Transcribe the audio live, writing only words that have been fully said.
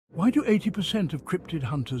Why do 80% of cryptid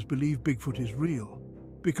hunters believe Bigfoot is real?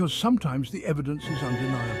 Because sometimes the evidence is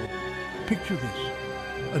undeniable. Picture this: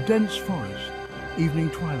 a dense forest,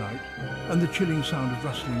 evening twilight, and the chilling sound of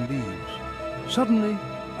rustling leaves. Suddenly,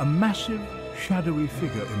 a massive, shadowy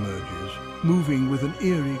figure emerges, moving with an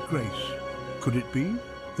eerie grace. Could it be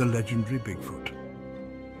the legendary Bigfoot?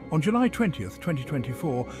 On July 20th,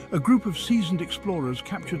 2024, a group of seasoned explorers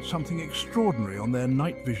captured something extraordinary on their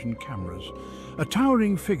night vision cameras. A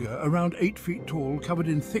towering figure around 8 feet tall, covered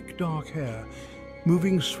in thick dark hair,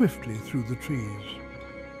 moving swiftly through the trees.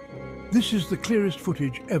 This is the clearest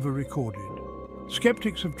footage ever recorded.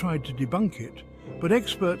 Skeptics have tried to debunk it, but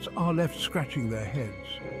experts are left scratching their heads.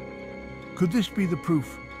 Could this be the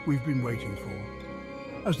proof we've been waiting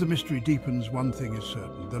for? As the mystery deepens, one thing is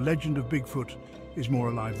certain: the legend of Bigfoot is more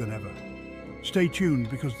alive than ever. Stay tuned,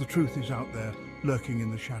 because the truth is out there, lurking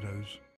in the shadows.